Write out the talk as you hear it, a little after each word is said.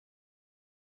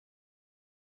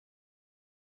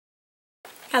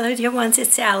Hello dear ones,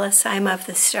 it's Alice. I'm of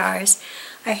the stars.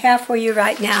 I have for you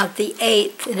right now the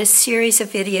 8th in a series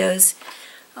of videos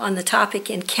on the topic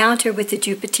Encounter with the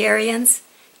Jupiterians,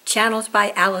 channeled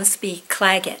by Alice B.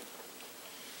 Clagett.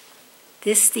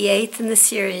 This, the 8th in the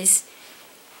series,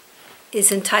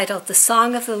 is entitled The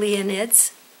Song of the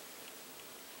Leonids.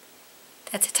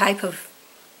 That's a type of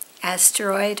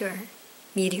asteroid or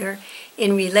meteor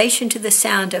in relation to the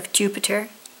sound of Jupiter,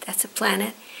 that's a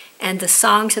planet, and the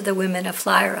songs of the women of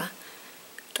Lyra.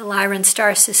 The Lyran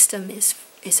star system is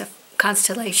a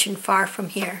constellation far from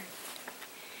here.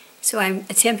 So I'm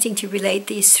attempting to relate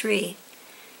these three.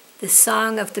 The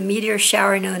song of the meteor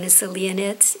shower known as the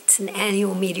Leonids, it's an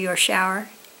annual meteor shower.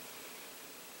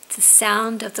 The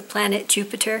sound of the planet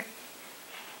Jupiter,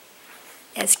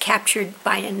 as captured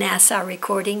by NASA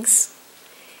recordings,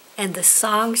 and the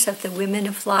songs of the women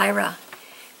of Lyra,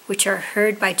 which are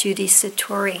heard by Judy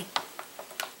Satori.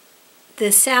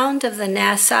 The sound of the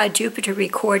NASA Jupiter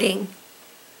recording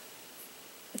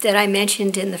that I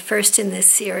mentioned in the first in this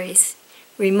series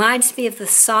reminds me of the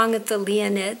song of the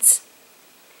Leonids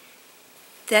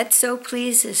that so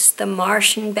pleases the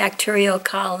Martian bacterial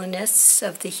colonists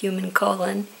of the human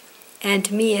colon,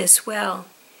 and me as well,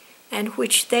 and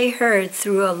which they heard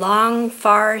through a long,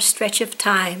 far stretch of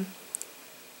time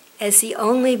as the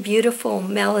only beautiful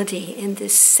melody in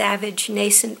this savage,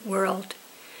 nascent world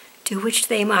to which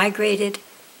they migrated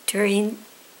during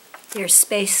their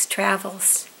space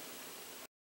travels.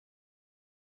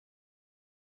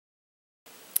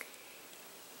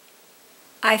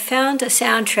 I found a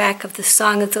soundtrack of the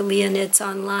Song of the Leonids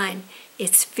online.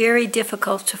 It's very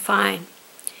difficult to find.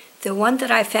 The one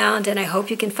that I found, and I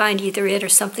hope you can find either it or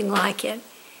something like it,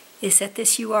 is at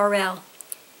this URL.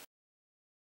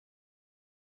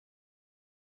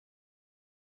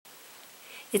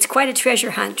 It's quite a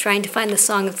treasure hunt trying to find the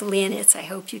Song of the Leonids. I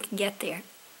hope you can get there.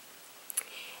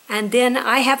 And then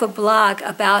I have a blog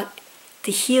about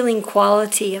the healing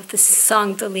quality of the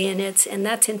Song of the Leonids, and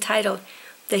that's entitled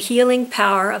The Healing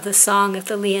Power of the Song of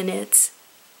the Leonids.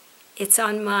 It's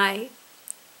on my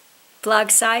blog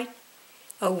site,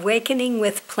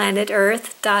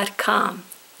 awakeningwithplanetearth.com,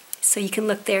 so you can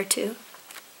look there too.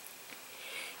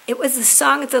 It was the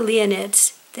Song of the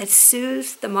Leonids that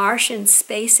soothed the Martian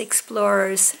space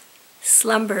explorers'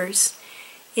 slumbers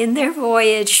in their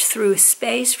voyage through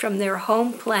space from their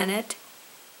home planet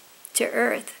to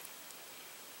Earth.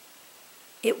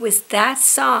 It was that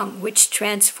song which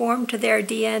transformed their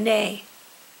DNA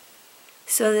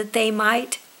so that they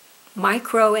might,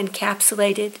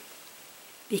 micro-encapsulated,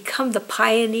 become the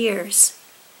pioneers,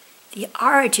 the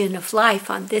origin of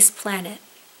life on this planet.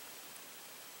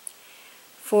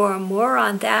 For more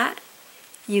on that,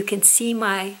 you can see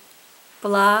my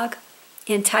blog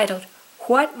entitled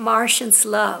What Martians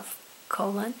Love,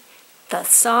 The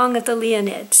Song of the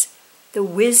Leonids, The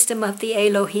Wisdom of the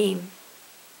Elohim.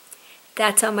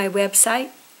 That's on my website,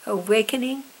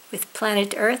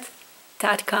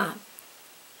 awakeningwithplanetearth.com.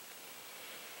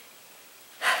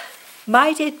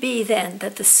 Might it be then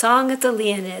that the Song of the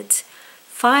Leonids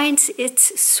finds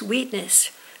its sweetness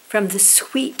from the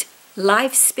sweet,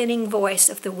 life-spinning voice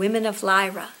of the women of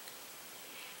Lyra,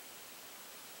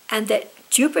 and that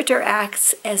Jupiter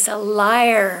acts as a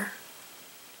lyre,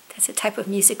 that's a type of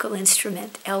musical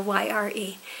instrument,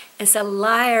 L-Y-R-E, as a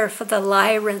lyre for the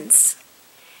Lyrans,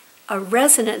 a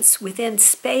resonance within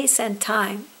space and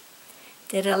time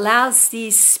that allows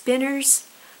these spinners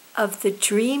of the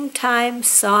dreamtime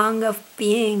song of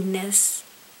beingness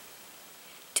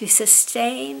to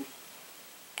sustain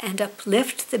and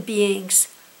uplift the beings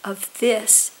of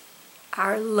this,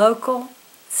 our local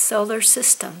solar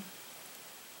system.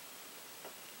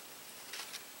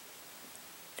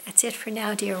 That's it for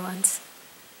now, dear ones.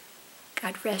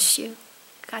 God rest you.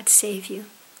 God save you.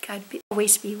 God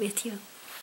always be with you.